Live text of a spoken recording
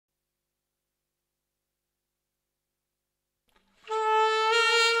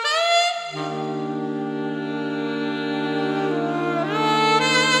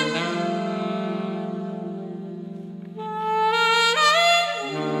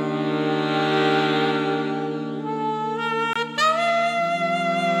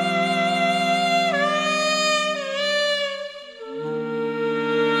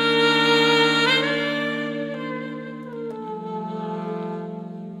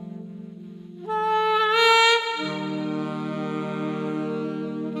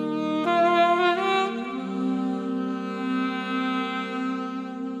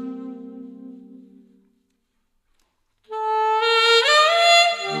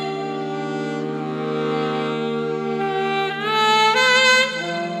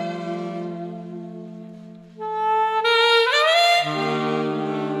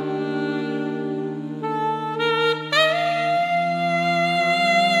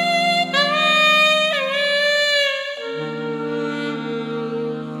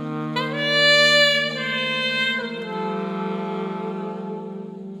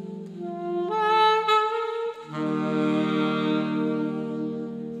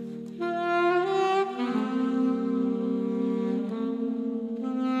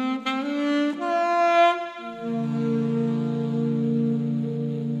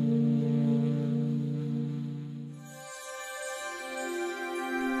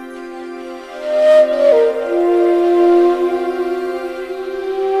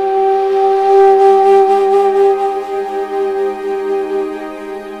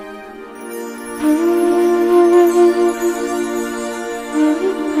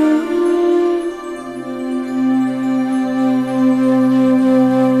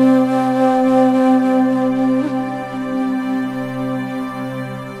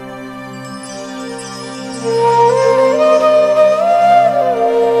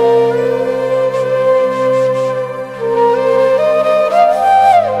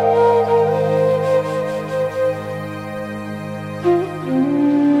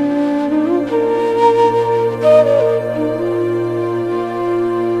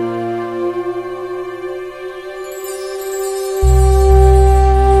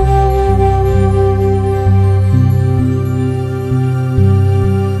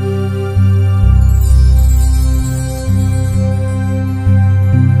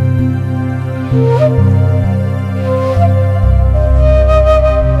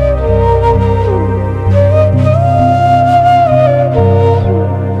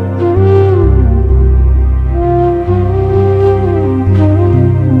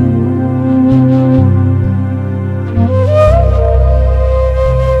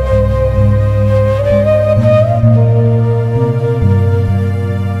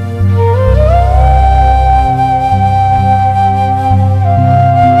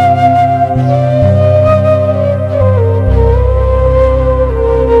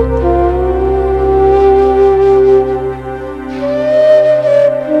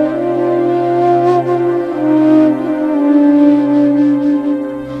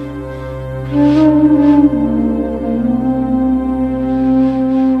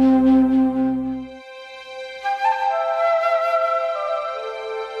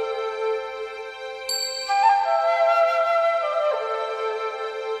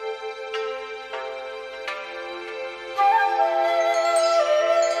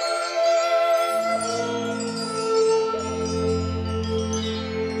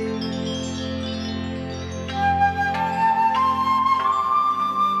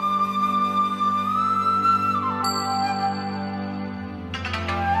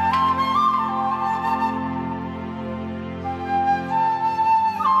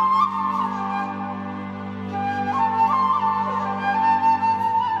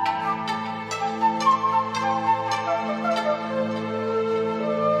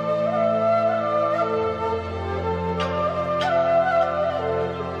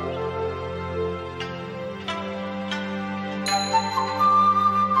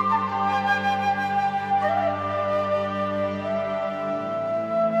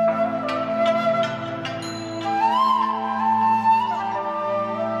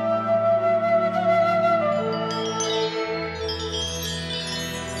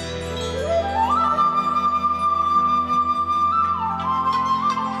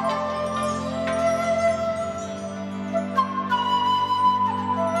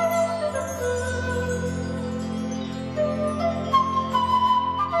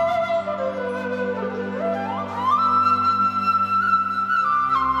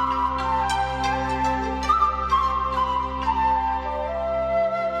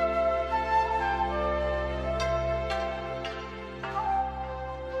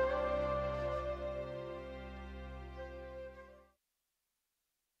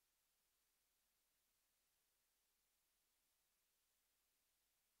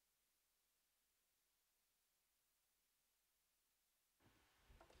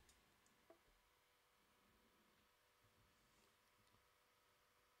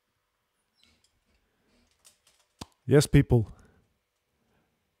Yes, people,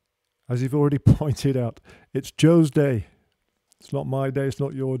 as you've already pointed out, it's Joe's day. It's not my day, it's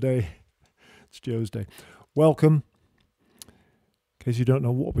not your day. It's Joe's day. Welcome. In case you don't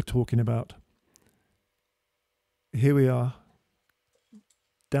know what we're talking about, here we are,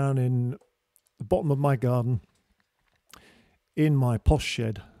 down in the bottom of my garden, in my posh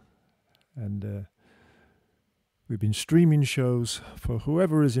shed, and we've been streaming shows for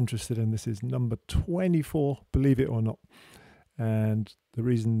whoever is interested, and this is number 24, believe it or not. And the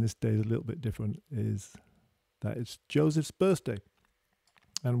reason this day is a little bit different is that it's Joseph's birthday.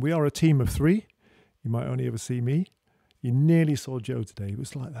 And we are a team of 3. You might only ever see me. You nearly saw Joe today. He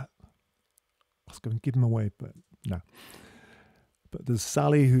was like that. I was going to give him away, but no. But there's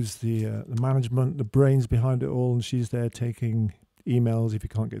Sally, who's the management, the brains behind it all, and she's there taking emails if you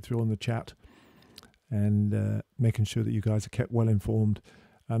can't get through on the chat, and making sure that you guys are kept well informed.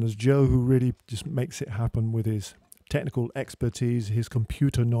 And there's Joe, who really just makes it happen with his technical expertise, his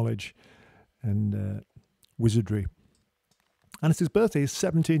computer knowledge, and wizardry. And it's his birthday. He's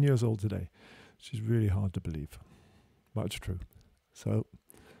 17 years old today, which is really hard to believe, but it's true. So,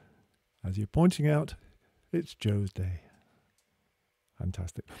 as you're pointing out, it's Joe's day.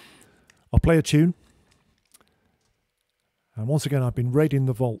 Fantastic. I'll play a tune. And once again, I've been raiding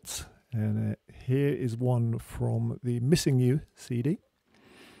the vaults. And here is one from the Missing You CD,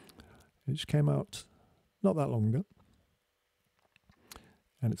 which came out not that long ago.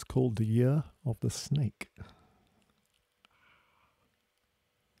 And it's called The Year of the Snake.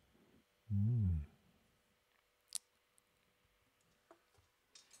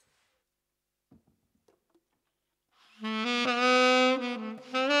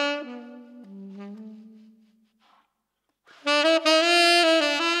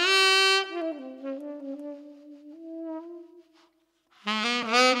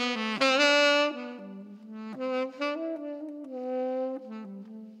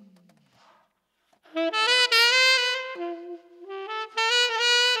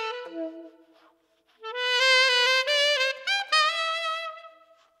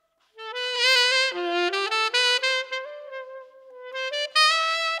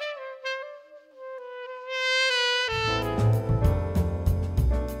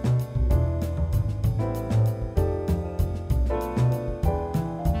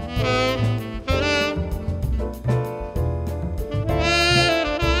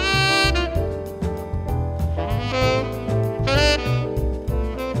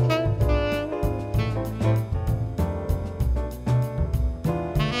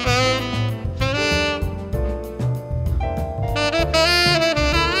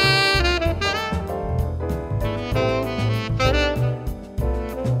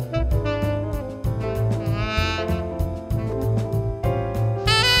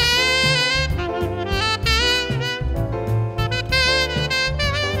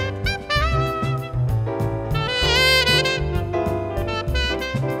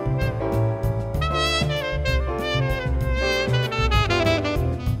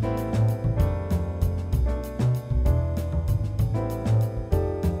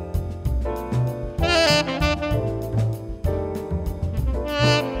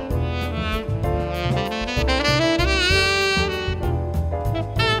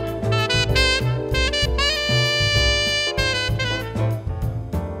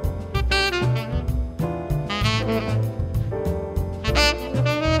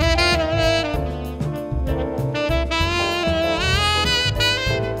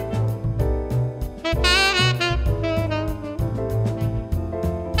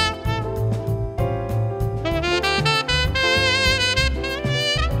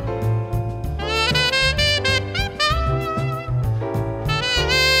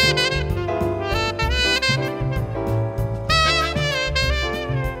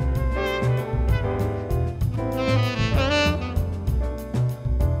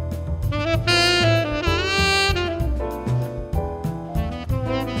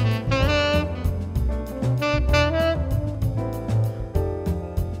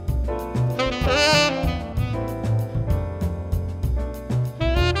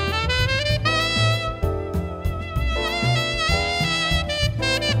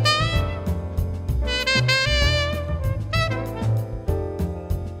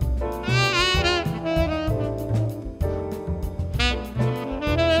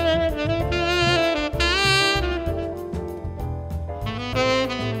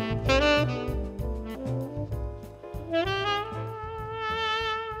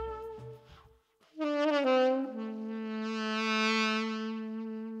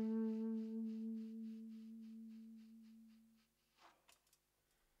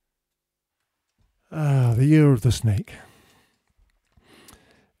 the year of the snake.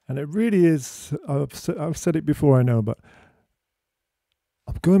 And it really is, I've said it before, I know, but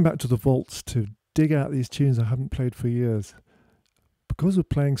I'm going back to the vaults to dig out these tunes I haven't played for years. Because of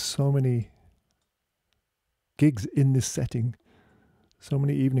playing so many gigs in this setting, so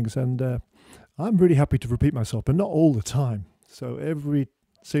many evenings, and I'm really happy to repeat myself, but not all the time. So every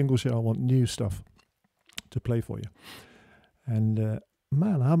single show I want new stuff to play for you. And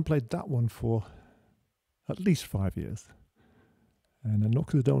man, I haven't played that one for at least 5 years. And not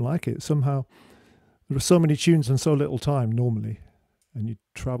because I don't like it. Somehow, there are so many tunes and so little time normally. And you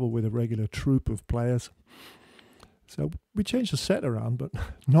travel with a regular troupe of players. So we change the set around, but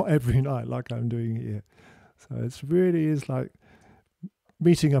not every night like I'm doing here. So it really is like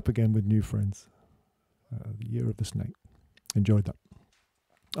meeting up again with new friends. The Year of the Snake. Enjoyed that.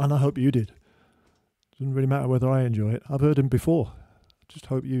 And I hope you did. Doesn't really matter whether I enjoy it. I've heard him before. Just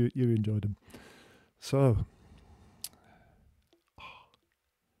hope you enjoyed him. So,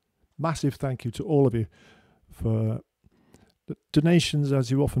 massive thank you to all of you for the donations, as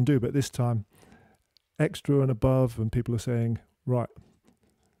you often do, but this time extra and above, and people are saying, right,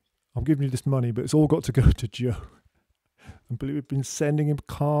 I'm giving you this money, but it's all got to go to Joe. And we've been sending him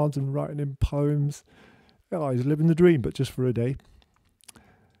cards and writing him poems. Oh, he's living the dream, but just for a day.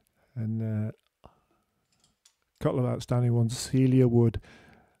 And a couple of outstanding ones. Celia Wood,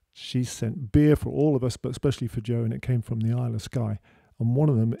 she sent beer for all of us, but especially for Joe, and it came from the Isle of Skye. And one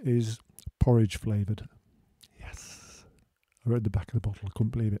of them is porridge flavoured. Yes. I read the back of the bottle. I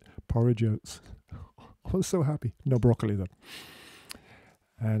couldn't believe it. Porridge oats. I was so happy. No broccoli, though.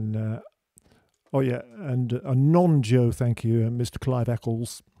 And, oh yeah, and a non-Joe thank you, Mr. Clive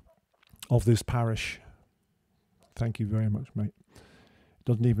Eccles of this parish. Thank you very much, mate.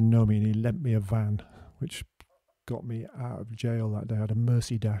 Doesn't even know me, and he lent me a van, which got me out of jail that day. I had a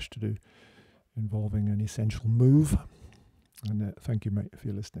mercy dash to do involving an essential move. And thank you, mate, if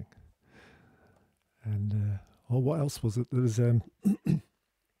you're listening. And, oh, what else was it? There was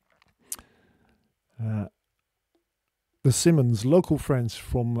the Simmons, local friends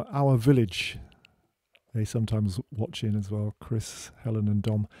from our village. They sometimes watch in as well, Chris, Helen and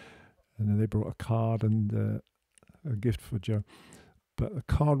Dom. And they brought a card and a gift for Joe. But the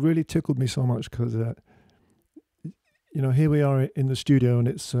card really tickled me so much because, you know, here we are in the studio, and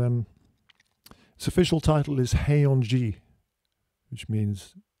its official title is Heion-ji, which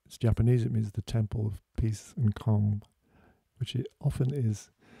means, it's Japanese, it means the Temple of Peace and Calm, which it often is.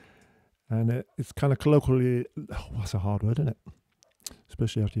 And it's kind of colloquially, oh, that's a hard word, isn't it?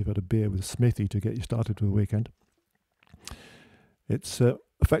 Especially after you've had a beer with Smithy to get you started for the weekend. It's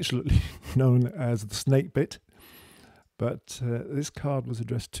affectionately known as the Snake Bit. But this card was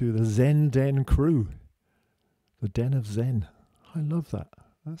addressed to the Zen Den crew. The Den of Zen. I love that.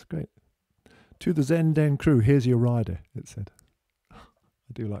 That's great. To the Zen Den crew, here's your rider, it said.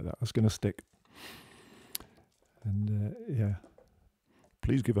 I do like that. That's going to stick. And yeah.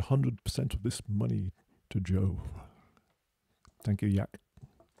 Please give 100% of this money to Joe. Thank you, Yak.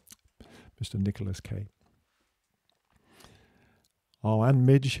 Mr. Nicholas K. Oh, and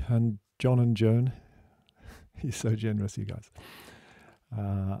Midge and John and Joan. He's so generous, you guys.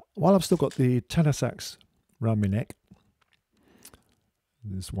 While I've still got the tenor sax round my neck,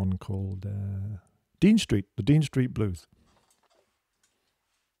 there's one called Dean Street, the Dean Street Blues.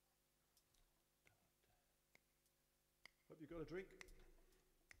 Hope you got a drink.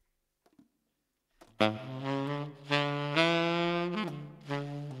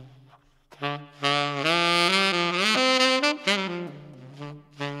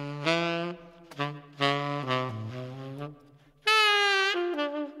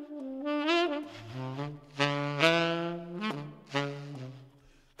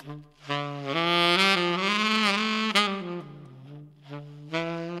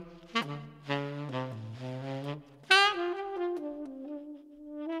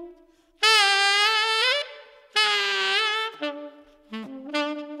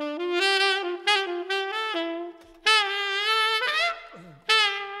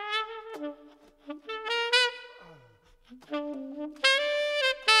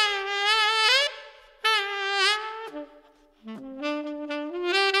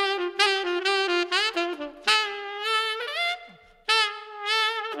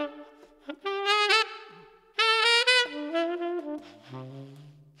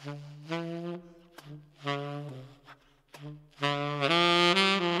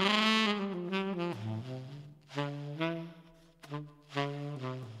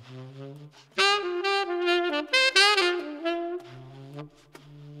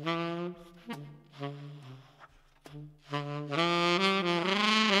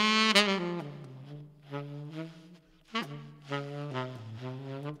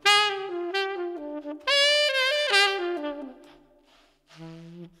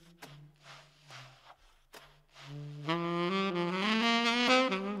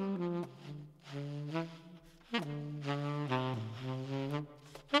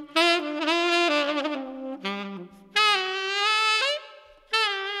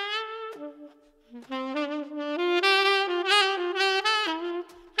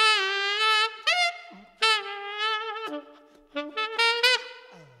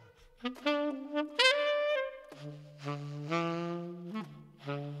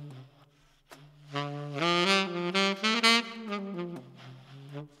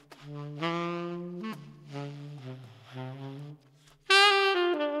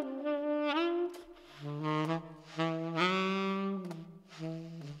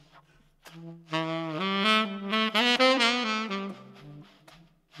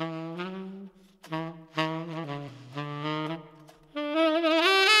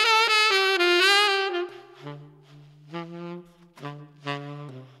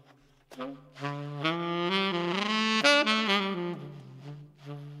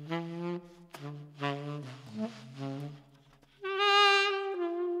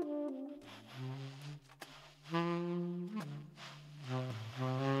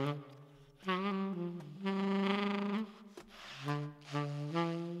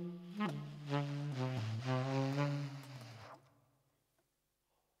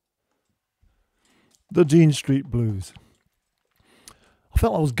 The Dean Street Blues. I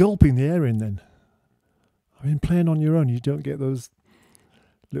felt I was gulping the air in then. I mean, playing on your own, you don't get those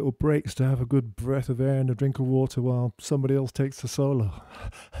little breaks to have a good breath of air and a drink of water while somebody else takes the solo.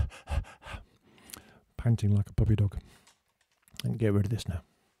 Panting like a puppy dog. I can get rid of this now.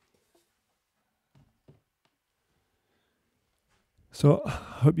 So, I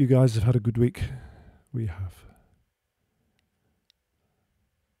hope you guys have had a good week. We have.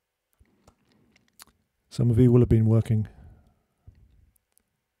 Some of you will have been working.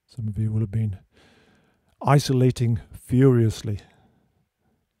 Some of you will have been isolating furiously.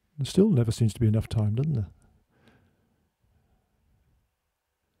 There still never seems to be enough time, doesn't there?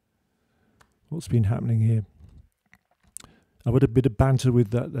 What's been happening here? I had a bit of banter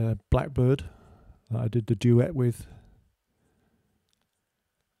with that Blackbird that I did the duet with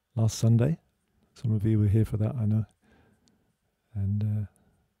last Sunday. Some of you were here for that, I know. And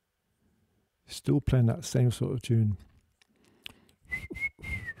still playing that same sort of tune.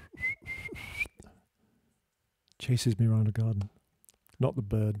 Chases me around a garden. Not the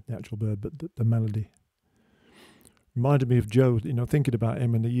bird, the actual bird, but the melody. Reminded me of Joe, thinking about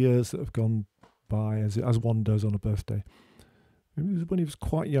him and the years that have gone by as one does on a birthday. When he was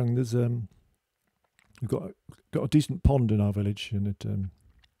quite young, there's we've got a decent pond in our village, and it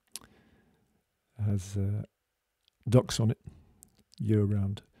has ducks on it year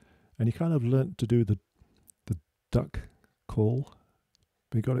round. And he kind of learnt to do the duck call.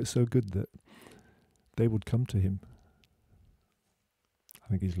 But he got it so good that they would come to him. I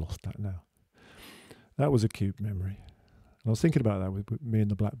think he's lost that now. That was a cute memory. And I was thinking about that with me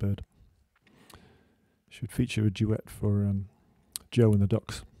and the Blackbird. Should feature a duet for Joe and the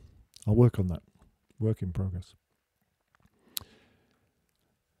Ducks. I'll work on that. Work in progress.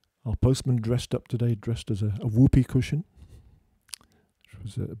 Our postman dressed up today, dressed as a whoopee cushion.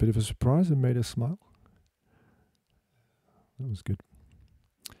 Which was a bit of a surprise and made us smile. That was good.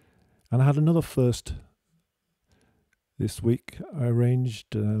 And I had another first this week. I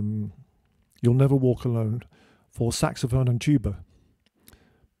arranged You'll Never Walk Alone for saxophone and tuba.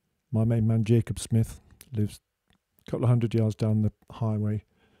 My main man Jacob Smith lives a couple of 100 yards down the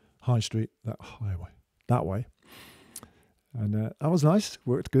high street, that way. And that was nice,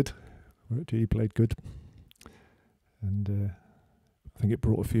 worked good. He played good. And I think it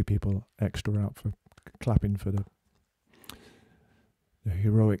brought a few people extra out for clapping for the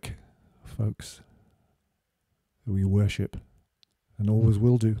heroic folks who we worship and always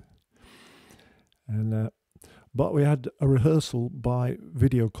will do. And but we had a rehearsal by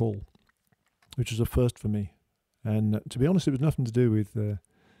video call, which was a first for me. And to be honest, it was nothing to do with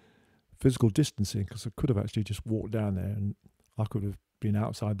physical distancing, because I could have actually just walked down there and I could have been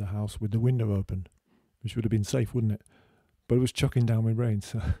outside the house with the window open, which would have been safe, wouldn't it? But it was chucking down with rain,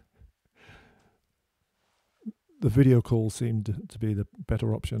 so the video call seemed to be the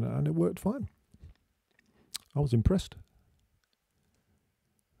better option, and it worked fine. I was impressed.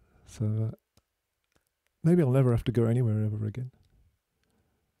 So maybe I'll never have to go anywhere ever again.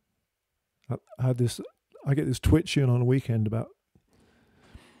 I get this twitching on a weekend about,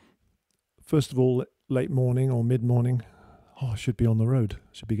 first of all, late morning or mid-morning. I should be on the road.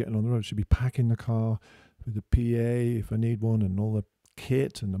 Should be getting on the road. Should be packing the car with the PA if I need one, and all the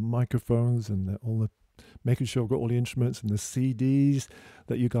kit and the microphones and all the making sure I've got all the instruments and the CDs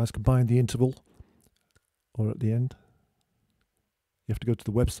that you guys can buy in the interval or at the end. You have to go to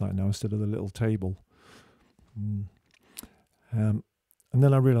the website now instead of the little table. And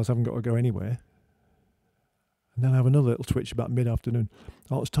then I realise I haven't got to go anywhere. And then I have another little twitch about mid-afternoon.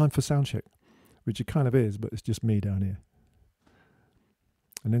 Oh, it's time for sound check, which it kind of is, but it's just me down here.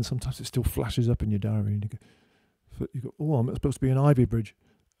 And then sometimes it still flashes up in your diary, and you go, oh, I'm supposed to be in Ivy Bridge.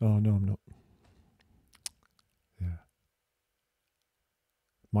 Oh, no, I'm not. Yeah.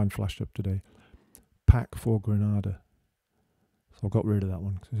 mine flashed up today. Pack for Granada. So I got rid of that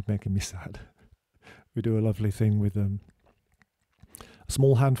one because it was making me sad. We do a lovely thing with a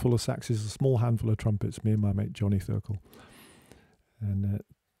small handful of saxes, a small handful of trumpets, me and my mate Johnny Thurkel. And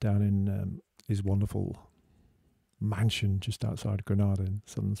down in his wonderful mansion just outside Granada in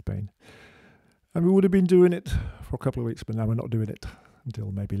southern Spain. And we would have been doing it for a couple of weeks, but now we're not doing it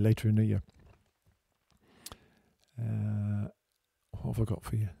until maybe later in the year. What have I got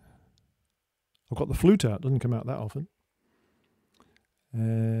for you? I've got the flute out, doesn't come out that often.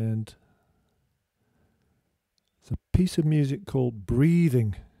 And it's a piece of music called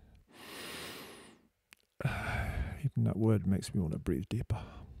Breathing. Even that word makes me want to breathe deeper.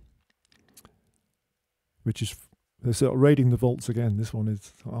 Which is, they're sort of raiding the vaults again. This one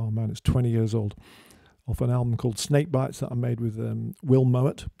is, oh man, it's 20 years old. Off an album called Snake Bites that I made with Will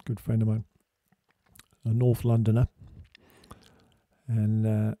Mowat, good friend of mine, a North Londoner.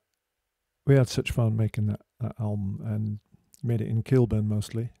 And we had such fun making that album, and made it in Kilburn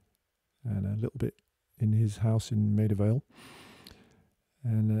mostly, and a little bit in his house in Maida Vale.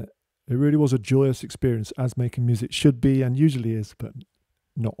 And it really was a joyous experience, as making music should be and usually is, but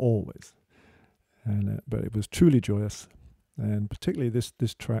not always. And but it was truly joyous, and particularly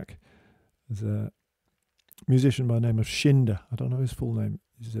this track. There's a musician by the name of Shinder. I don't know his full name.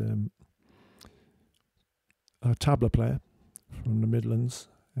 He's a tabla player from the Midlands,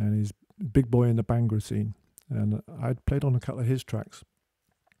 and he's a big boy in the Bhangra scene. And I'd played on a couple of his tracks,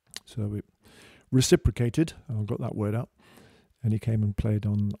 so we reciprocated. I got that word out, and he came and played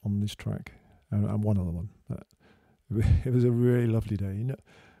on this track and one other one. But it was a really lovely day. You know,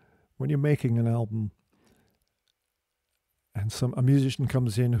 when you're making an album, and a musician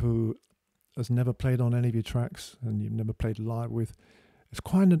comes in who has never played on any of your tracks, and you've never played live with, it's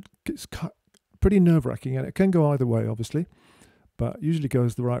pretty nerve-wracking, and it can go either way, obviously, but usually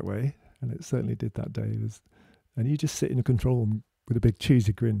goes the right way, and it certainly did that day. And you just sit in the control room with a big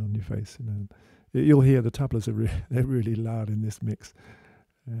cheesy grin on your face. You know, you'll hear the tablas they're really loud in this mix.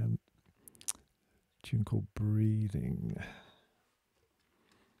 Tune called Breathing.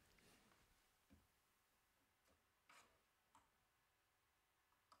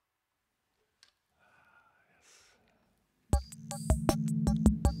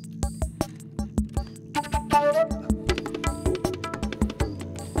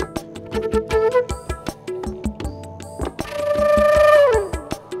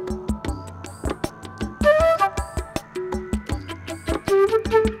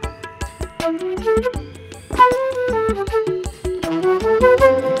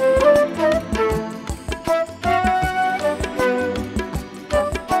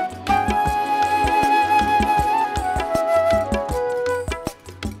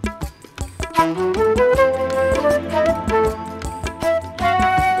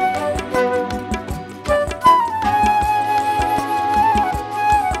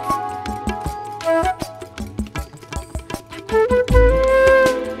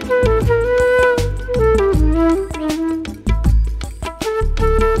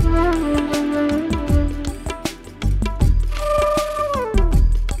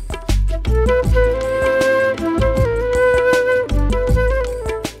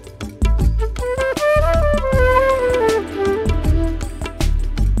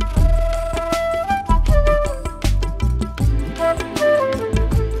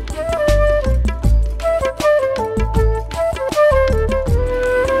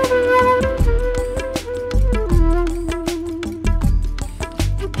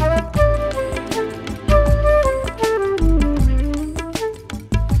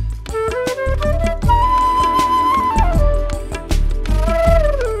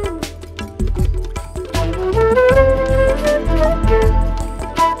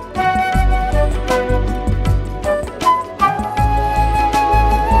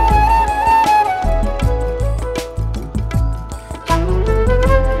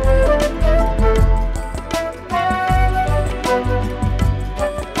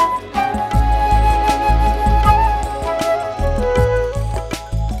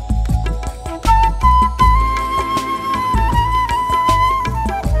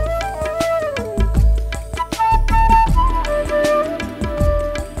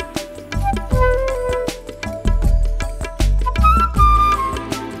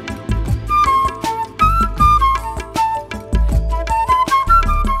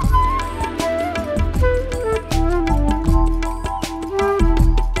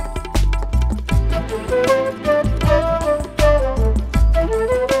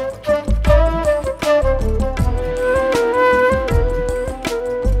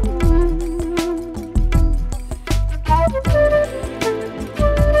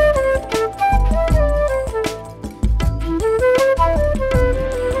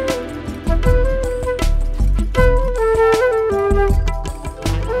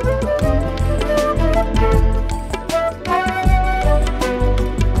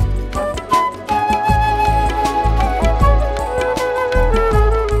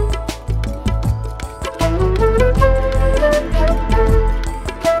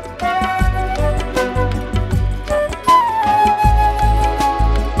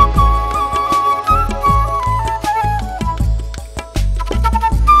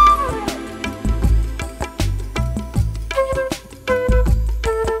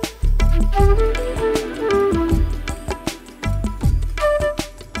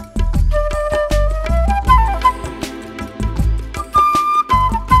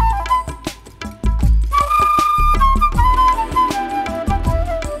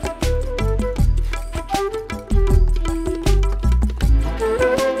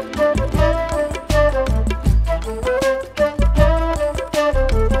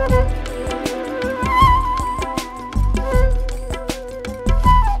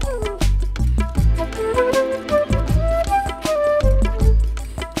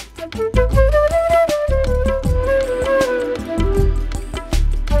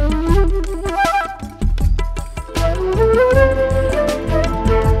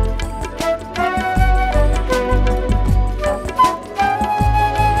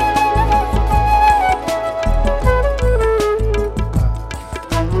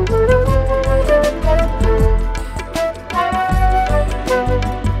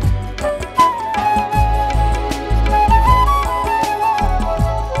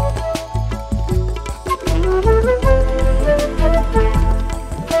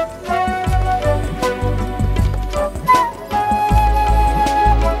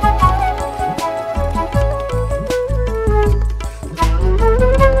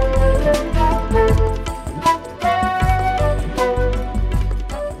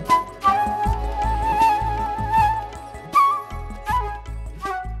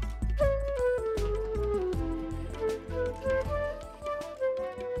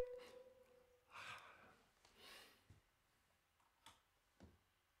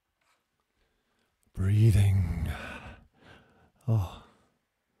 breathing. Oh.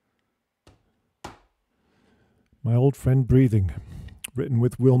 My old friend Breathing, written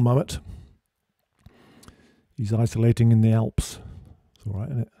with Will Mowat. He's isolating in the Alps. It's all right,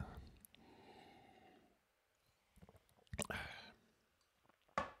 isn't it?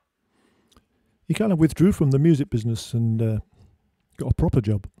 He kind of withdrew from the music business and got a proper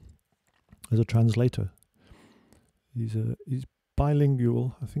job as a translator. He's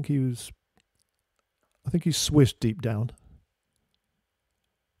bilingual. I think he's Swiss deep down.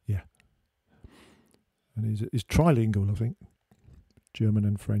 Yeah. And he's trilingual, I think. German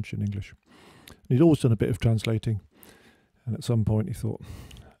and French and English. And he'd always done a bit of translating. And at some point he thought,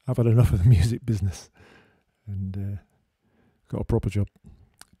 I've had enough of the music business. And got a proper job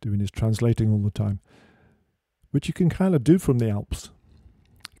doing his translating all the time. Which you can kind of do from the Alps.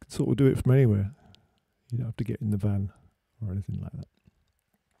 You can sort of do it from anywhere. You don't have to get in the van or anything like that.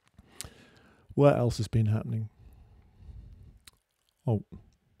 What else has been happening? Oh,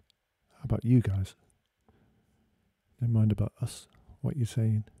 how about you guys? Never mind about us. What you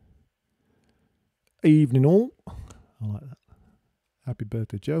saying? Evening all. I like that. Happy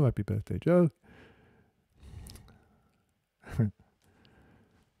birthday, Joe. Happy birthday, Joe.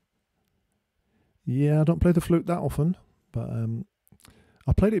 Yeah, I don't play the flute that often, but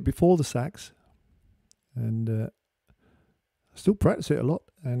I played it before the sax, and I still practice it a lot,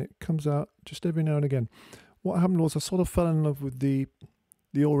 and it comes out just every now and again. What happened was I sort of fell in love with the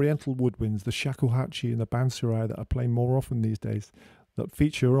oriental woodwinds, the shakuhachi and the bansurai that I play more often these days, that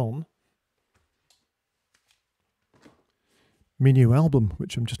feature on my new album,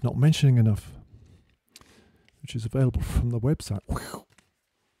 which I'm just not mentioning enough, which is available from the website.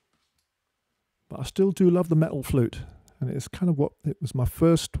 But I still do love the metal flute, and it's kind of it was my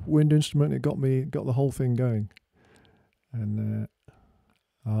first wind instrument. It got the whole thing going. And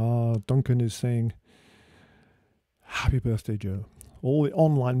Duncan is saying, happy birthday, Joe. All the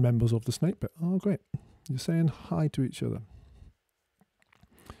online members of the Snake Pit. Oh, great. You're saying hi to each other.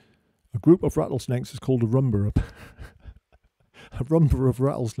 A group of rattlesnakes is called a rumber. A rumber of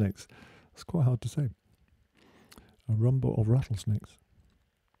rattlesnakes. It's quite hard to say. A rumber of rattlesnakes.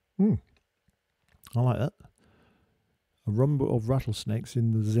 I like that. A rumber of rattlesnakes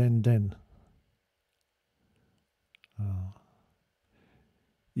in the Zen Den.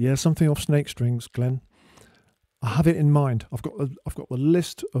 Yeah, something off snake strings, Glenn. I have it in mind. I've got the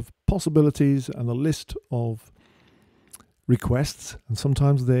list of possibilities and the list of requests, and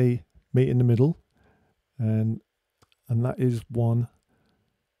sometimes they meet in the middle, and that is one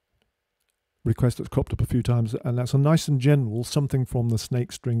request that's cropped up a few times, and that's a nice and general something from the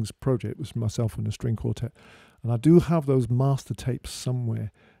Snake Strings project, with myself and a string quartet. And I do have those master tapes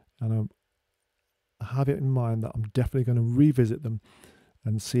somewhere, and I have it in mind that I'm definitely going to revisit them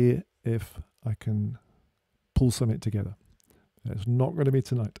and see if I can pull something together. It's not going to be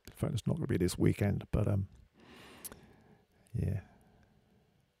tonight. In fact, it's not going to be this weekend, but yeah.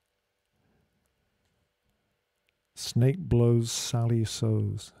 Snake blows, Sally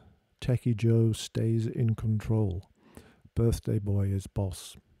sews. Techie Joe stays in control. Birthday boy is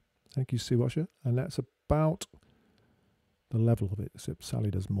boss. Thank you, Sue Washer. And that's about the level of it, except Sally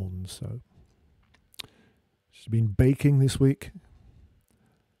does more than so. She's been baking this week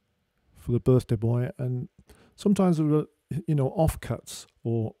for the birthday boy, and sometimes there are, offcuts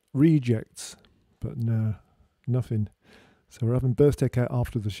or rejects, but no, nothing. So we're having birthday cake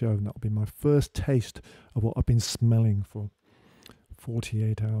after the show, and that'll be my first taste of what I've been smelling for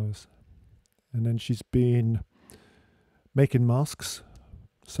 48 hours. And then she's been making masks,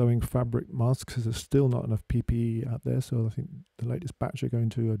 sewing fabric masks, because there's still not enough PPE out there. So I think the latest batch are going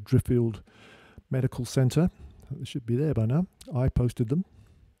to a Driffield Medical Centre. They should be there by now. I posted them.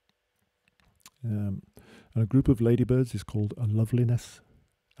 And a group of ladybirds is called A Loveliness.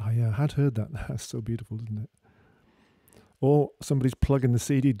 I had heard that. That's so beautiful, isn't it? Or somebody's plugging the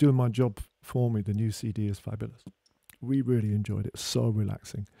CD, doing my job for me. The new CD is fabulous. We really enjoyed it. So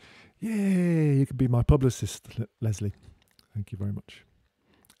relaxing. Yay! You can be my publicist, Leslie. Thank you very much.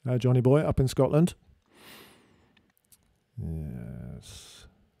 Johnny Boy up in Scotland. Yes.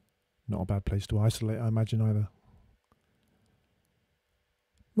 Not a bad place to isolate, I imagine, either.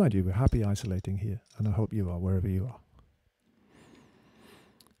 Mind you, we're happy isolating here, and I hope you are, wherever you are.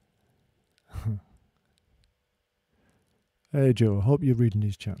 Hey Joe, I hope you're reading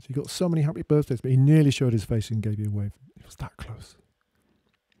these chats. You got so many happy birthdays, but he nearly showed his face and gave you a wave. It was that close.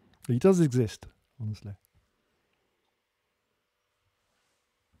 He does exist, honestly.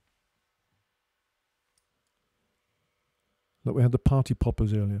 Look, we had the party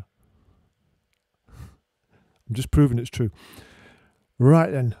poppers earlier. I'm just proving it's true.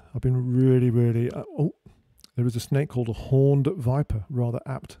 Right then, I've been really... oh, there is a snake called a horned viper, rather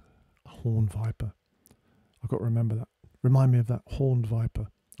apt. A horned viper. I've got to remember that. Remind me of that, horned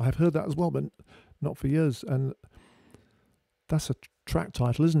viper. I have heard that as well, but not for years. And that's a track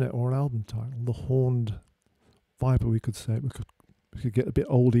title, isn't it? Or an album title. The Horned Viper, we could say. We could get a bit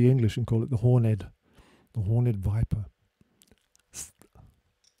oldie English and call it the Horned. The Horned Viper.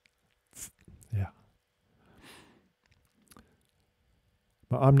 Yeah.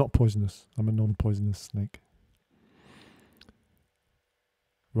 But I'm not poisonous. I'm a non-poisonous snake.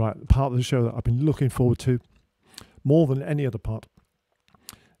 Right, the part of the show that I've been looking forward to more than any other part.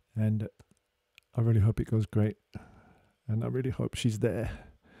 And I really hope it goes great. And I really hope she's there.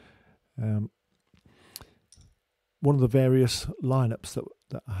 One of the various lineups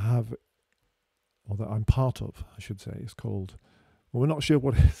that I have, or that I'm part of, I should say, is called, well, we're not sure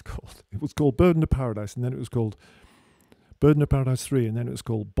what it's called. It was called Burden of Paradise, and then it was called Burden of Paradise 3, and then it was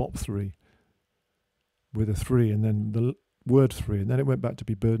called Bop 3, with a 3, and then the word 3, and then it went back to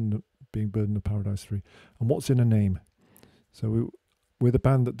being Burden of Paradise 3. And what's in a name? So we're the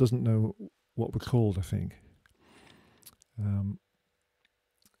band that doesn't know what we're called, I think. And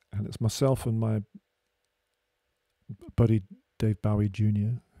it's myself and my buddy Dave Bowie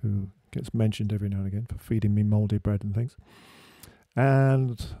Jr., who gets mentioned every now and again for feeding me mouldy bread and things,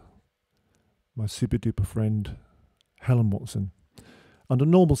 and my super duper friend Helen Watson. Under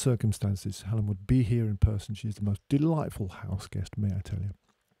normal circumstances, Helen would be here in person. She's the most delightful house guest, may I tell you.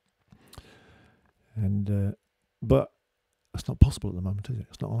 And but that's not possible at the moment, is it?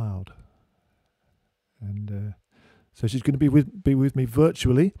 It's not allowed. And so she's going to be with me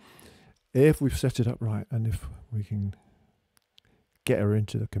virtually, if we've set it up right and if we can get her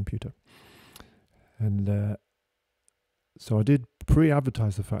into the computer. And so I did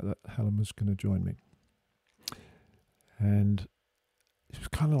pre-advertise the fact that Helen was going to join me. And it was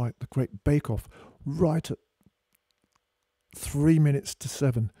kind of like the Great Bake Off. Right at 3 minutes to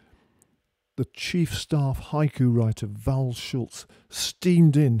 7, the chief staff haiku writer Val Schultz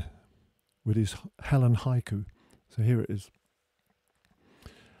steamed in with his Helen haiku. So here it is.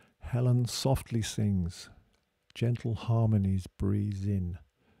 Helen softly sings, gentle harmonies breeze in,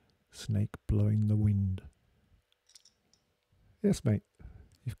 snake blowing the wind. Yes, mate,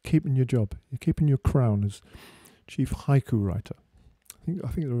 you're keeping your job. You're keeping your crown as chief haiku writer. I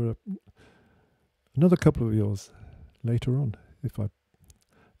think there are another couple of yours later on. If I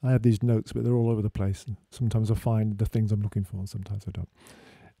have these notes, but they're all over the place. And sometimes I find the things I'm looking for, and sometimes I don't.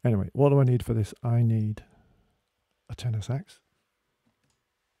 Anyway, what do I need for this? I need a tenor sax.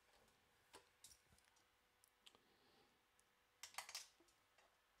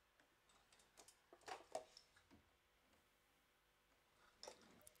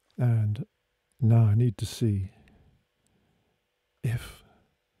 And now I need to see if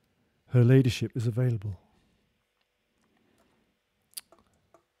her ladyship is available.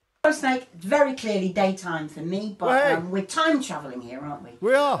 Snake, very clearly daytime for me, but we're time travelling here, aren't we?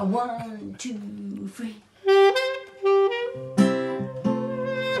 We are. 1, 2, 3.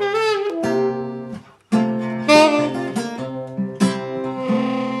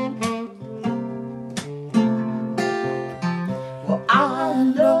 Well, I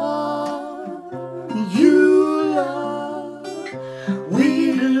love you, love,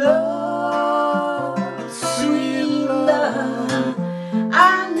 we love, sweet love.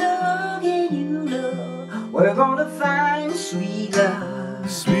 I love and you love. We're gonna find sweet love.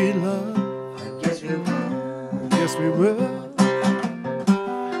 Sweet love. Yes, we will. Yes, we will.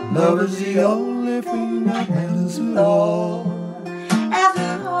 Love is the only thing that matters at all.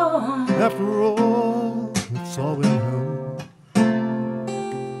 After all, It's all we know.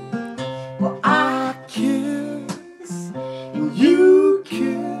 well, I kiss and you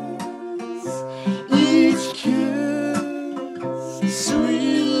kiss, each kiss,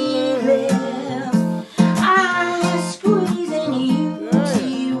 sweet lips. I squeeze and you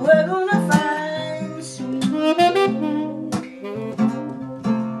see we're gonna find sweet.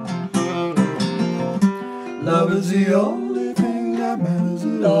 Love is the only thing that matters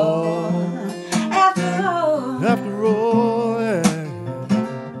at all. After all, yeah.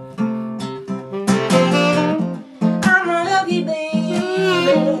 I'm a lucky baby,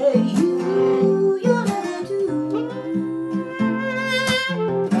 you never do.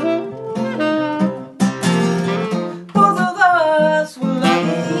 Both of us were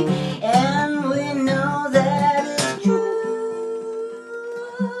lucky, and we know that it's true.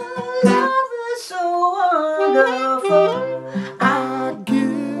 Love is so wonderful.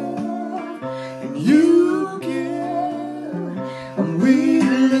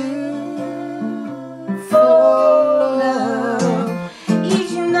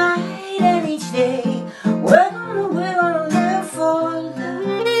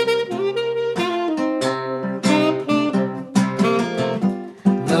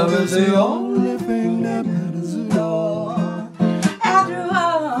 is the only thing that matters at all. After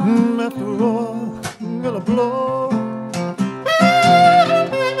all, I'm gonna blow.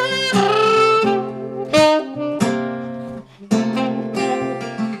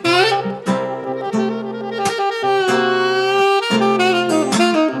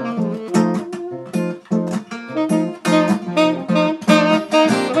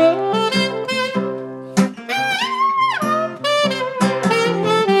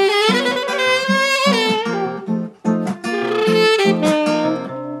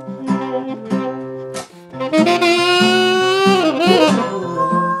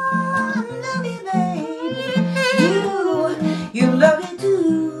 you love it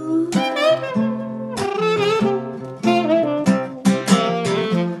too.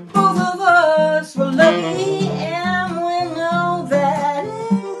 Both of us were lucky, and we know that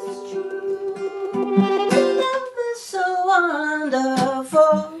it's true. Love is so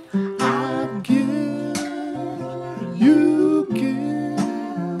wonderful. I Give, you give.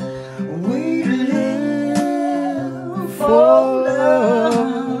 we live for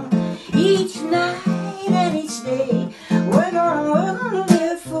love. Each night and each day, we're gonna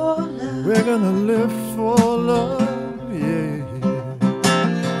live for love. We're gonna live for love, yeah.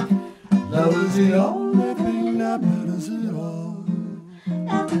 Love is the only Thing that matters at all.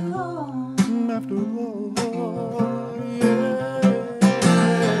 after all. After all, yeah.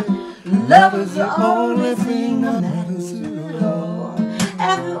 Love is the only thing that matters at all.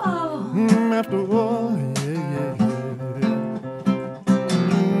 After all, After all, yeah.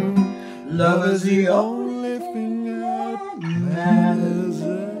 love is the only Only thing that matters matters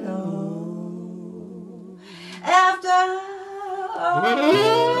at at all.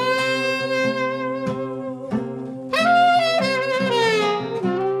 After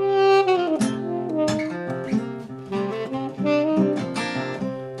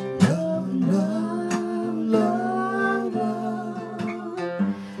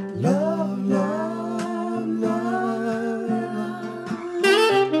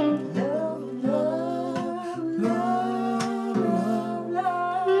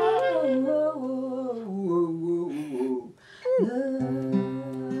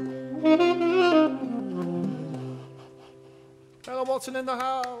Helen Watson in the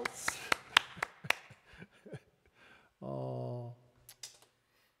house. Oh.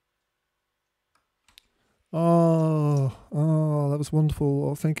 Oh, that was wonderful.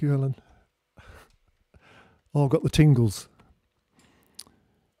 Oh, thank you, Helen. Oh, I've got the tingles.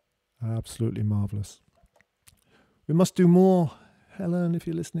 Absolutely marvellous. We must do more, Helen, if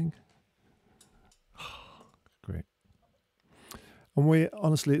you're listening. Great. And we,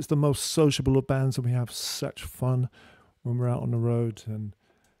 honestly, it's the most sociable of bands, and we have such fun when we're out on the road, and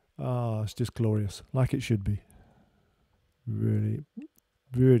it's just glorious, like it should be. Really,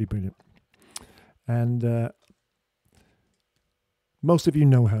 really brilliant. And most of you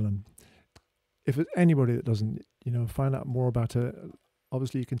know Helen. If there's anybody that doesn't, find out more about her,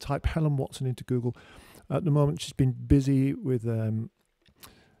 obviously you can type Helen Watson into Google. At the moment, she's been busy with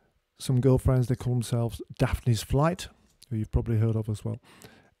some girlfriends. They call themselves Daphne's Flight, who you've probably heard of as well.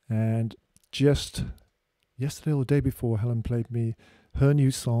 And just yesterday or the day before, Helen played me her new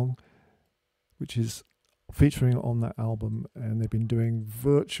song, which is featuring on that album, and they've been doing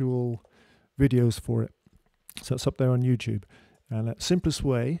virtual videos for it. So it's up there on YouTube. And the simplest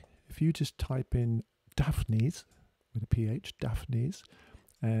way, if you just type in Daphne's, with a PH, Daphne's,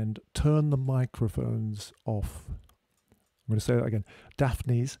 and turn the microphones off. I'm going to say that again.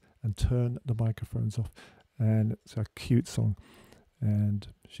 Daphne's, and turn the microphones off. And it's a cute song. And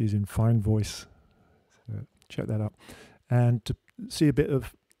she's in fine voice. So check that out. And to see a bit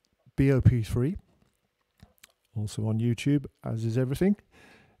of BOP3, also on YouTube, as is everything.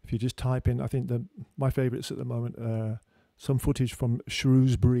 If you just type in, I think my favourites at the moment are some footage from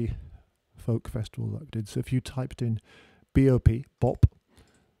Shrewsbury Folk Festival that we did. So if you typed in BOP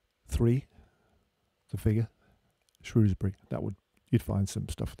 3, the figure, Shrewsbury, you'd find some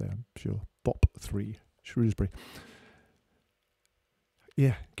stuff there, I'm sure. BOP 3, Shrewsbury.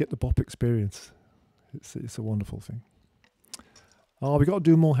 Yeah, get the BOP experience. It's a wonderful thing. Oh, we got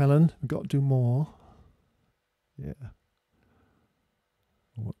to do more, Helen. We got to do more. Yeah.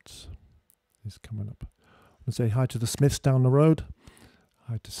 What is coming up? I'll say hi to the Smiths down the road.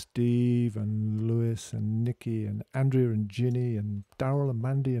 Hi to Steve and Lewis and Nikki and Andrea and Ginny and Daryl and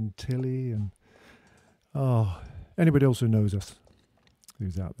Mandy and Tilly and anybody else who knows us,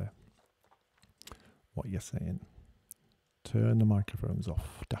 who's out there. What you're saying? Turn the microphones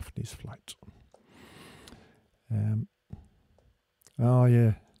off. Daphne's Flight.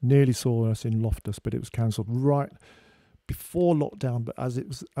 Nearly saw us in Loftus, but it was cancelled right before lockdown, but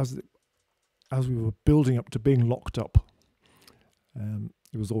as we were building up to being locked up,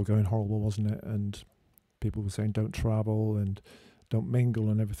 it was all going horrible, wasn't it? And people were saying don't travel and don't mingle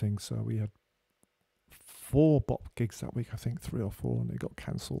and everything. So we had 4 bop gigs that week, I think 3 or 4, and they got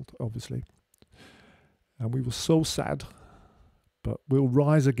cancelled, obviously. And we were so sad, but we'll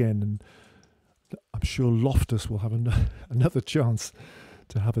rise again, and I'm sure Loftus will have another chance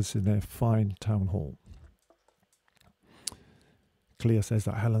to have us in their fine town hall. Clea says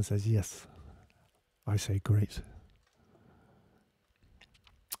that. Helen says yes. I say great.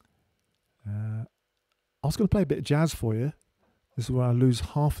 I was going to play a bit of jazz for you. This is where I lose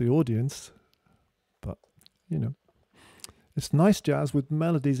half the audience, but it's nice jazz with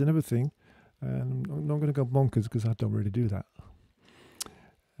melodies and everything. And I'm not going to go bonkers because I don't really do that.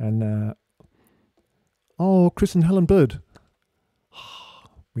 And Chris and Helen Bird,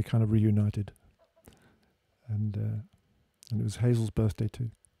 we kind of reunited, and it was Hazel's birthday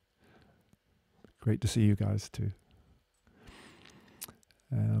too. Great to see you guys too.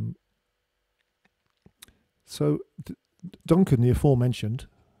 So Duncan, the aforementioned,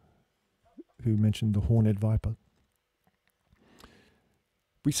 who mentioned the horned viper,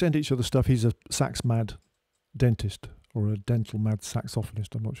 we send each other stuff. He's a sax mad dentist or a dental mad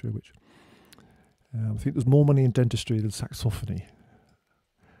saxophonist. I'm not sure which. I think there's more money in dentistry than saxophony.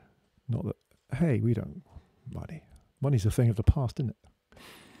 Not that, hey, we don't money. Money's a thing of the past, isn't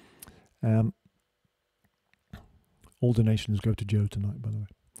it? All donations go to Joe tonight, by the way.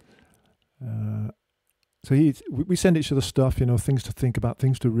 So we send each other stuff, things to think about,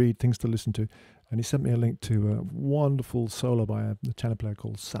 things to read, things to listen to. And he sent me a link to a wonderful solo by a tenor player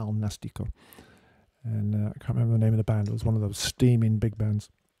called Sal Nastico. And I can't remember the name of the band. It was one of those steaming big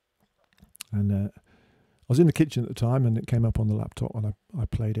bands. And I was in the kitchen at the time, and it came up on the laptop, and I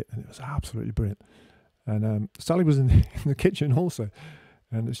played it, and it was absolutely brilliant. And Sally was in the kitchen also,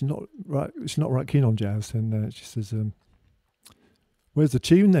 and she's not right keen on jazz. And she says, "Where's the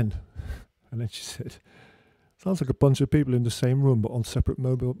tune then?" And then she said, "Sounds like a bunch of people in the same room, but on separate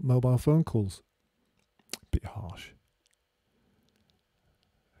mobile phone calls." Bit harsh.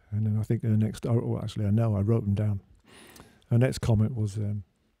 And then I think her next, I wrote them down. Her next comment was,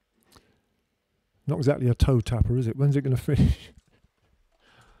 "Not exactly a toe tapper, is it? When's it going to finish?"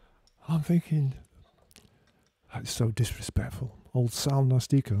 I'm thinking, that's so disrespectful. Old Sal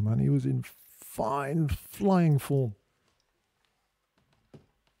Nastico, man, he was in fine flying form.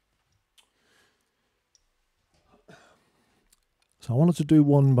 So I wanted to do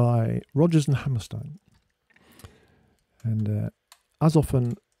one by Rodgers and Hammerstein. And as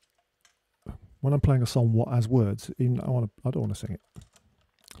often, when I'm playing a song as words, I don't want to sing it.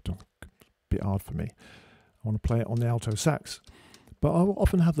 It's a bit hard for me. I want to play it on the alto sax. But I will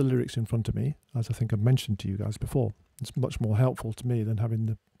often have the lyrics in front of me, as I think I've mentioned to you guys before. It's much more helpful to me than having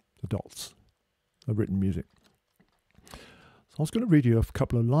the dots of written music. So I was going to read you a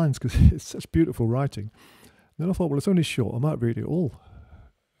couple of lines because it's such beautiful writing. And then I thought, well, it's only short. I might read it all,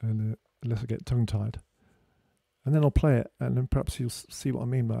 and unless I get tongue-tied. And then I'll play it, and then perhaps you'll see what I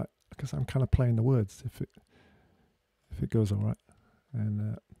mean by it, because I'm kind of playing the words, if it goes all right.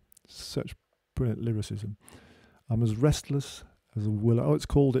 And such brilliant lyricism. I'm as restless as a willow. Oh, it's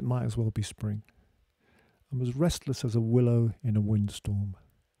called It Might As Well Be Spring. I'm as restless as a willow in a windstorm.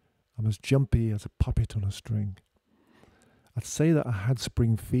 I'm as jumpy as a puppet on a string. I'd say that I had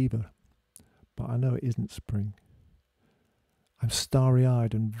spring fever, but I know it isn't spring. I'm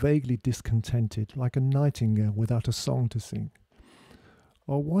starry-eyed and vaguely discontented, like a nightingale without a song to sing.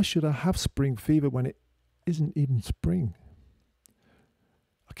 Or why should I have spring fever when it isn't even spring?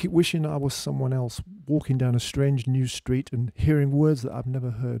 I keep wishing I was someone else, walking down a strange new street and hearing words that I've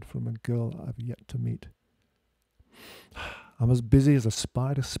never heard from a girl I've yet to meet. I'm as busy as a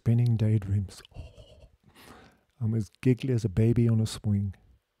spider spinning daydreams. I'm as giggly as a baby on a swing.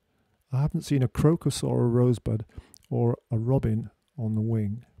 I haven't seen a crocus or a rosebud or a robin on the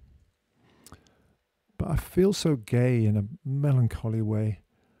wing. But I feel so gay in a melancholy way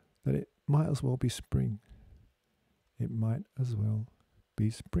that it might as well be spring. It might as well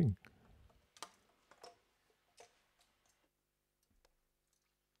be spring.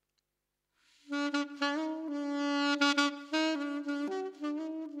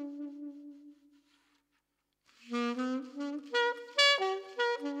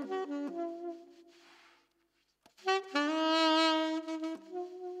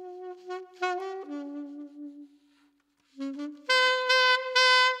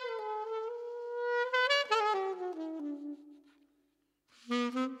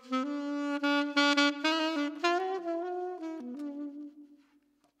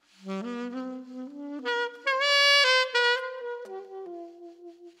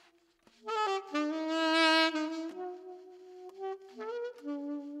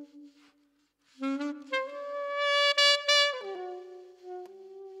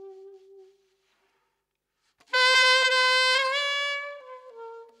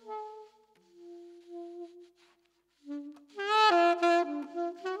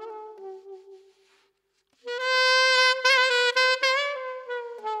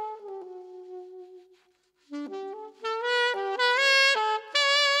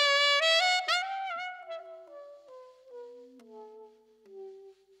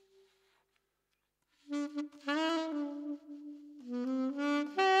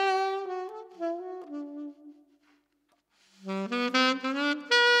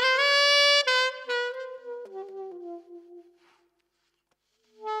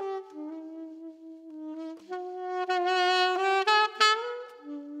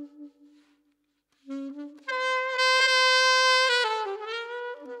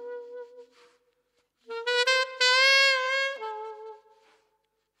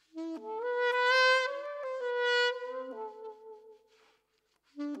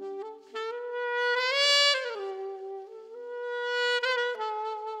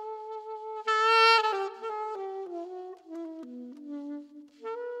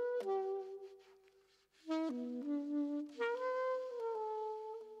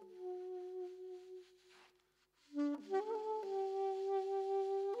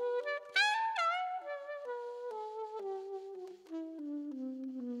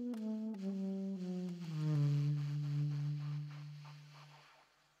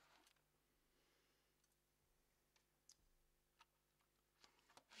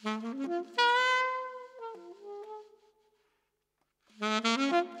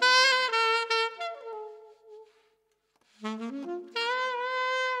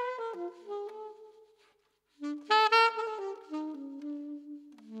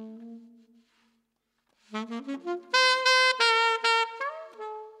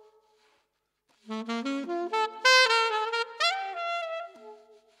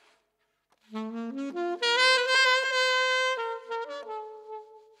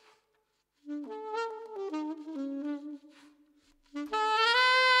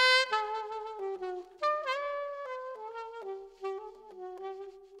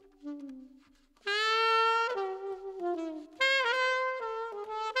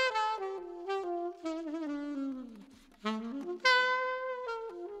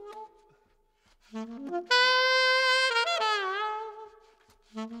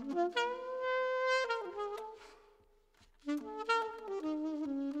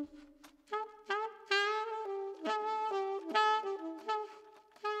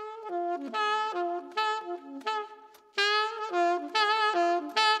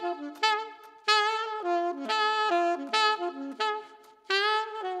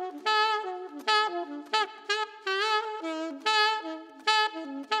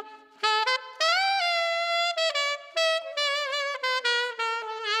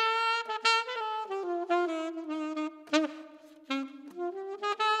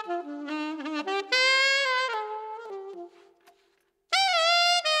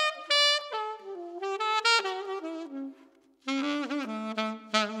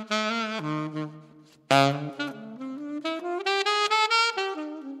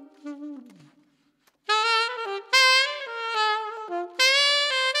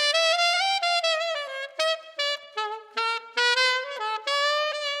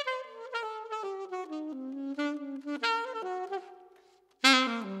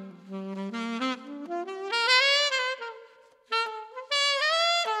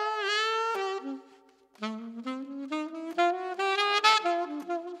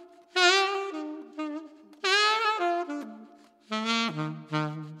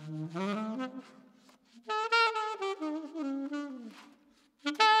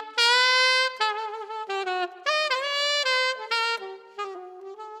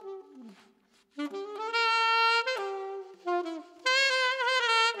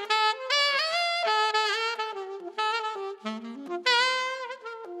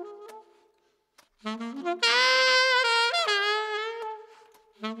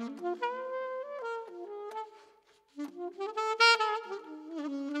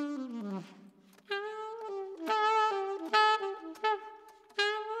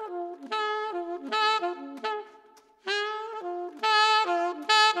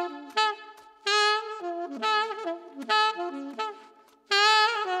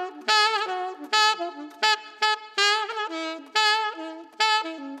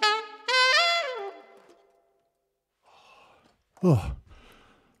 Oh,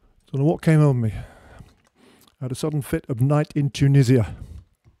 don't know what came over me. I had a sudden fit of Night in Tunisia.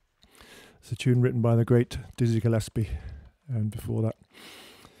 It's a tune written by the great Dizzy Gillespie, and before that,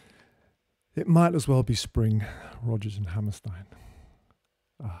 It Might As Well Be Spring, Rodgers and Hammerstein.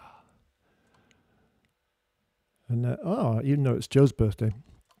 And even though it's Joe's birthday,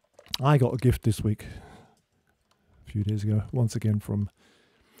 I got a gift this week, a few days ago, once again from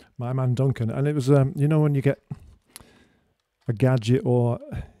my man Duncan, and it was you know when you get a gadget or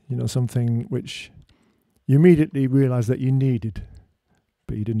something which you immediately realise that you needed,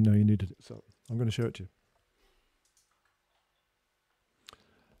 but you didn't know you needed it. So I'm going to show it to you.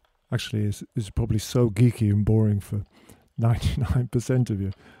 Actually, it's probably so geeky and boring for 99% of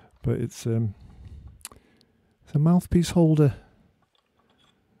you, but it's a mouthpiece holder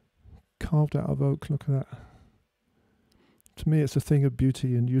carved out of oak. Look at that. To me, it's a thing of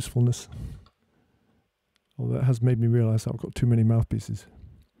beauty and usefulness. Although it has made me realise that I've got too many mouthpieces.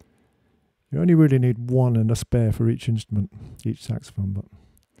 You only really need one and a spare for each instrument, each saxophone, but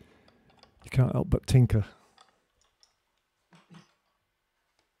you can't help but tinker.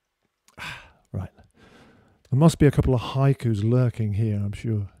 Right. There must be a couple of haikus lurking here, I'm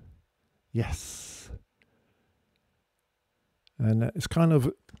sure. Yes. And it's kind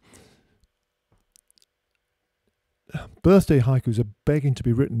of... birthday haikus are begging to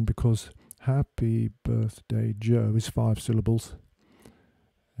be written because Happy Birthday Joe is 5 syllables.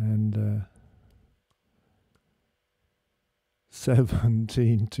 And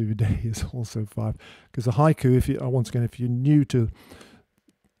 17 today is also 5. Because a haiku, if you're new to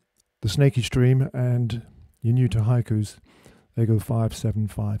the snaky stream and you're new to haikus, they go 5, 7,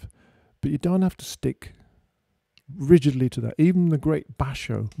 5. But you don't have to stick rigidly to that. Even the great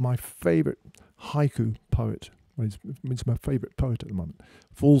Basho, my favorite haiku poet, well, he's my favorite poet at the moment.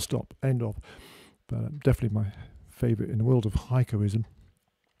 Full stop, end of. But definitely my favorite in the world of haikuism.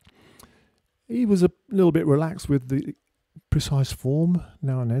 He was a little bit relaxed with the precise form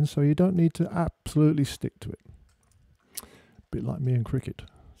now and then, so you don't need to absolutely stick to it. Bit like me and cricket,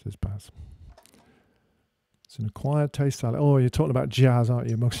 says Baz. It's an acquired taste, Sally. Oh, you're talking about jazz, aren't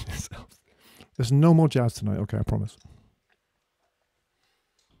you, amongst yourselves? There's no more jazz tonight. Okay, I promise.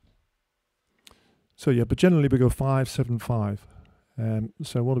 So yeah, but generally we go 5, 7, 5.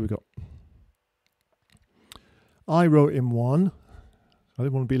 So what have we got? I wrote in 1. I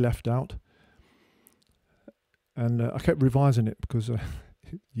didn't want to be left out. And I kept revising it because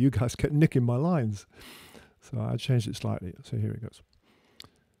you guys kept nicking my lines. So I changed it slightly. So here it goes.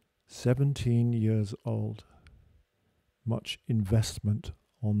 17 years old. Much investment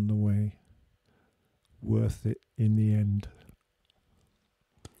on the way. Worth it in the end.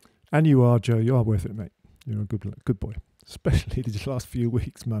 And you are, Joe. You are worth it, mate. You're a good boy. Especially these last few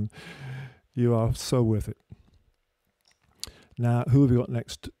weeks, man. You are so worth it. Now, who have we got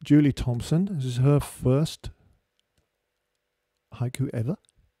next? Julie Thompson. This is her first haiku ever.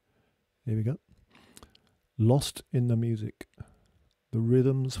 Here we go. Lost in the music. The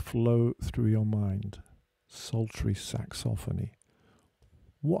rhythms flow through your mind. Sultry saxophony.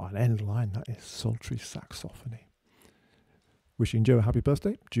 What an end line that is. Sultry saxophony. Wishing Joe a happy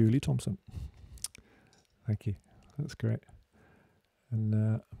birthday, Julie Thompson. Thank you. That's great.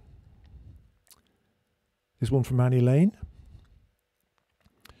 And this one from Annie Lane.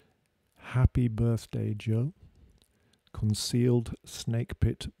 Happy birthday, Joe. Concealed snake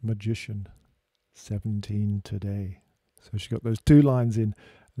pit magician. 17 today. So she got those 2 lines in,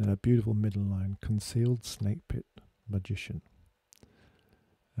 and then a beautiful middle line. Concealed snake pit magician.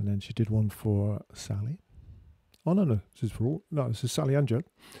 And then she did one for Sally. Oh, no. This is for all. No, this is Sally and Joe.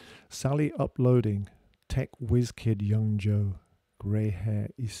 Sally uploading. Tech whiz kid young Joe. Grey hair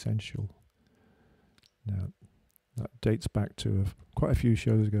essential. Now, that dates back to quite a few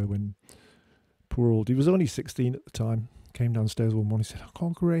shows ago when poor old, he was only 16 at the time, came downstairs one morning and said, I've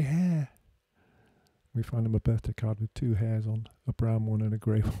got grey hair. We found him a birthday card with 2 hairs on, a brown one and a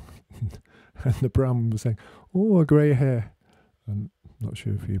grey one. And the brown one was saying, oh, a grey hair. I'm not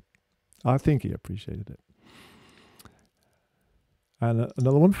sure if I think he appreciated it. And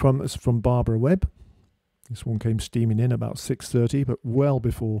another one from Barbara Webb. This one came steaming in about 6:30, but well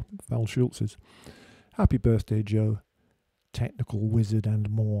before Val Schultz's. Happy birthday, Joe. Technical wizard and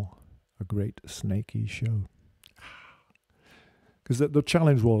more. A great snaky show. Because the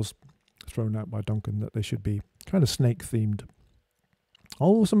challenge was thrown out by Duncan that they should be kind of snake themed.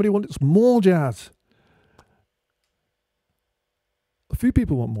 Oh, somebody wants more jazz. A few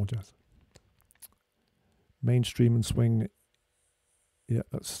people want more jazz. Mainstream and swing. Yeah,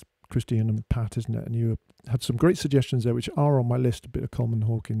 that's Christine and Pat, isn't it? And you had some great suggestions there, which are on my list. A bit of Coleman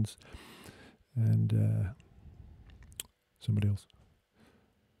Hawkins and somebody else.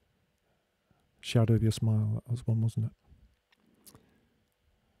 Shadow of Your Smile, that was one, wasn't it?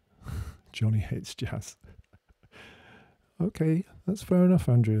 Johnny hates jazz. Okay, that's fair enough,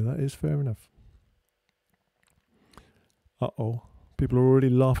 Andrew. That is fair enough. Uh-oh. People are already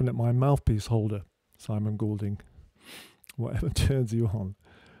laughing at my mouthpiece holder, Simon Goulding. Whatever turns you on.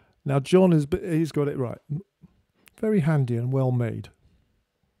 Now, John, he's got it right. Very handy and well made.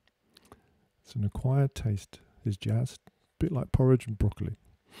 It's an acquired taste, is jazz. A bit like porridge and broccoli.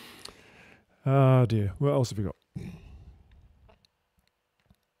 Ah, dear. What else have we got?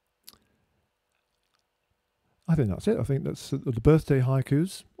 I think that's it. I think that's the birthday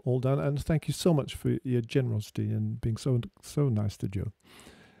haikus all done. And thank you so much for your generosity and being so nice to Joe.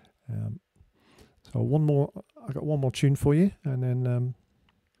 So I got one more tune for you, and then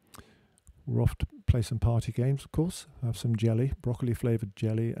we're off to play some party games, of course. Have some jelly, broccoli flavoured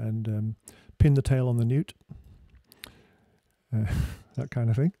jelly, and pin the tail on the newt. That kind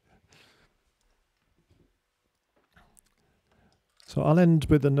of thing. So I'll end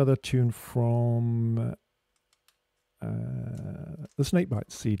with another tune from the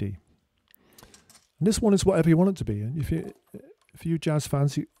Snakebite CD. And this one is whatever you want it to be. And if you jazz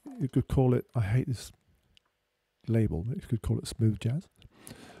fans, you could call it, I hate this label, but you could call it smooth jazz.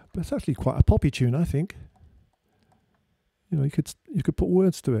 But it's actually quite a poppy tune, I think. You know, you could put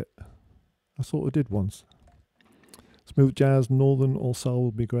words to it. I sort of did once. Smooth jazz, northern or soul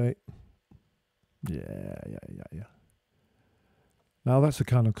would be great. Yeah. Now that's the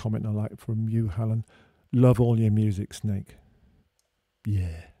kind of comment I like from you, Helen. Love all your music, Snake.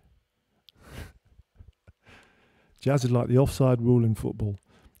 Yeah. Jazz is like the offside rule in football.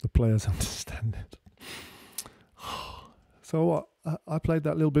 The players understand it. So what? I played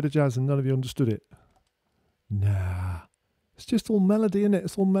that little bit of jazz and none of you understood it. Nah. It's just all melody, innit?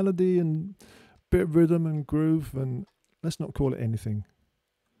 It's all melody and bit of rhythm and groove, and let's not call it anything.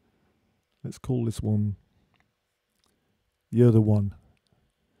 Let's call this one You're the One.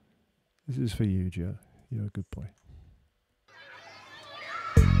 This is for you, Joe. You're a good boy.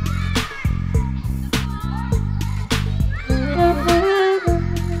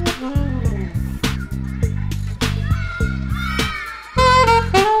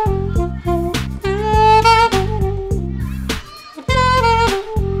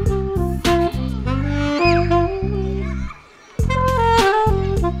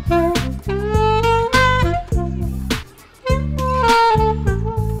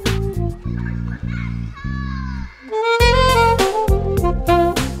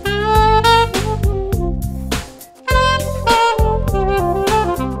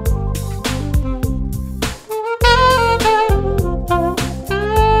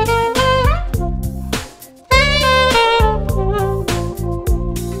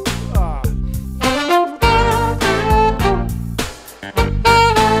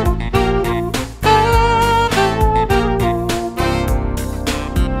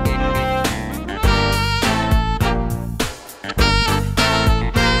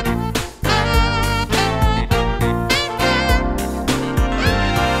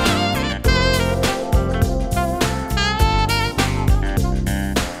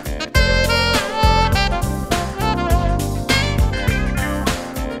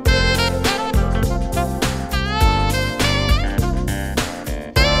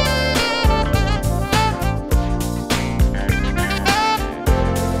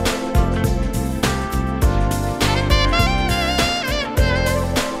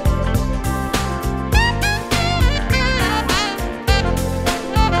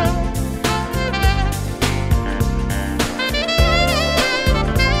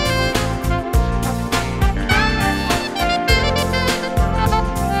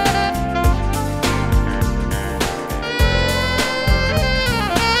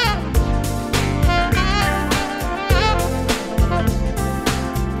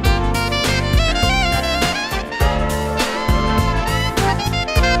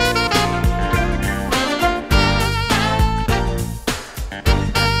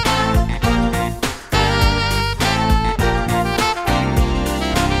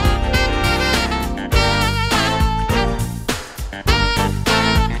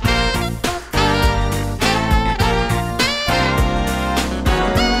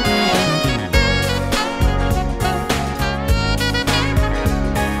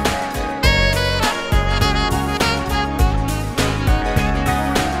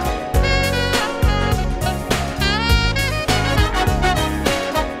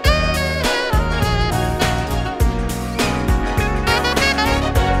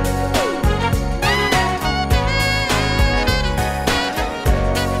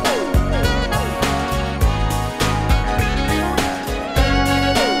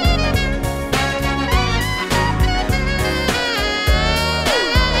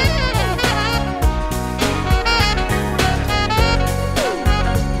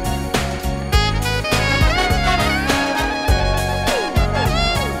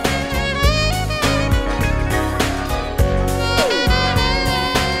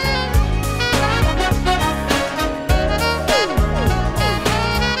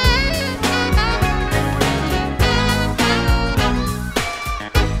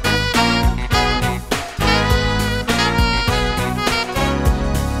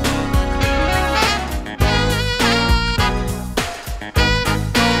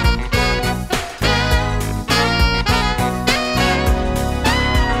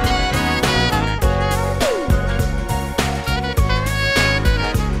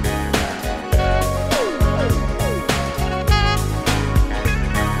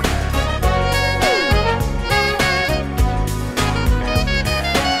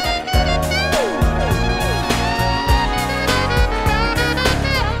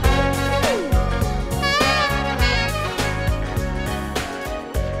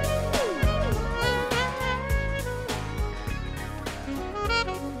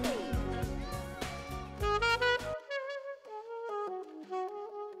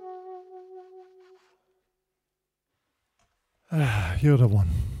 You're the one.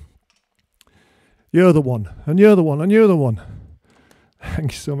 You're the one, and you're the one, and you're the one.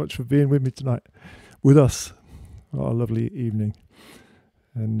 Thank you so much for being with me tonight, with us. What a lovely evening.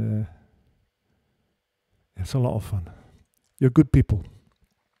 And it's a lot of fun. You're good people.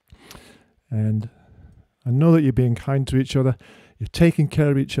 And I know that you're being kind to each other. You're taking care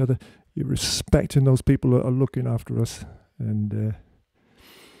of each other. You're respecting those people that are looking after us. and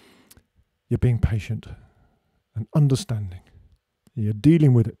you're being patient and understanding. You're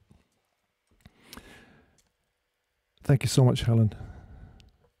dealing with it. Thank you so much, Helen.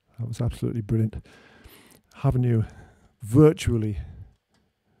 That was absolutely brilliant. Having you virtually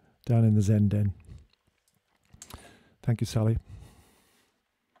down in the Zen Den. Thank you, Sally.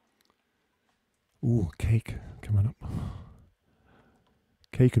 Ooh, cake coming up.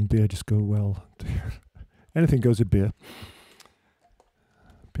 Cake and beer just go well. Anything goes with beer.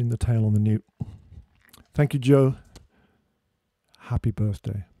 Pin the tail on the newt. Thank you, Joe. Happy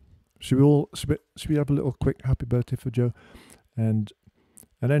birthday. Should we have a little quick happy birthday for Joe? And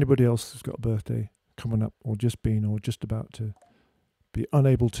anybody else who's got a birthday coming up, or just been, or just about to be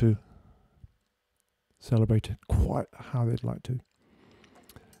unable to celebrate it quite how they'd like to.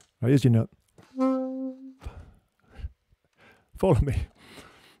 Right, here's your note. Follow me.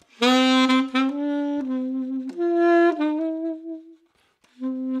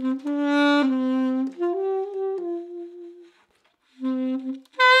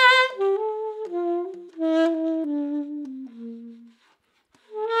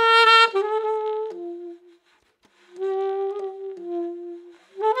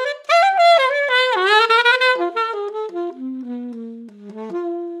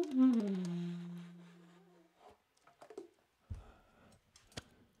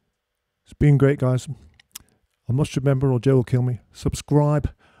 It's been great, guys. I must remember, or Joe will kill me.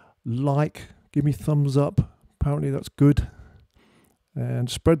 Subscribe, like, give me thumbs up. Apparently that's good. And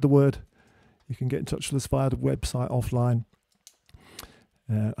spread the word. You can get in touch with us via the website offline.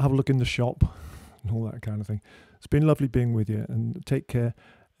 Have a look in the shop and all that kind of thing. It's been lovely being with you, and take care.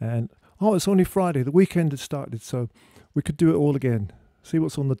 And it's only Friday. The weekend has started, so we could do it all again. See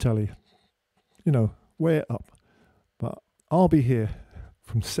what's on the telly. You know, weigh it up. But I'll be here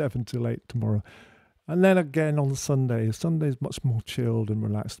from 7 till 8 tomorrow. And then again on Sunday. Sunday's much more chilled and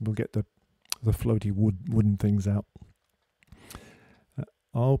relaxed, and we'll get the floaty wooden things out.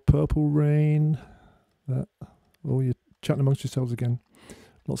 Purple Rain. You're chatting amongst yourselves again.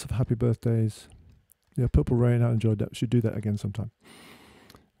 Lots of happy birthdays. Yeah, Purple Rain, I enjoyed that. Should do that again sometime.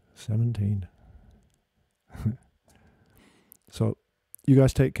 17. So, you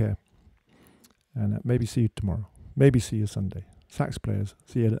guys take care. And maybe see you tomorrow. Maybe see you Sunday. Sax players,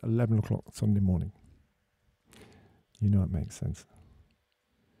 see you at 11 o'clock Sunday morning. You know it makes sense.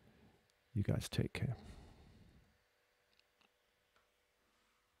 You guys take care.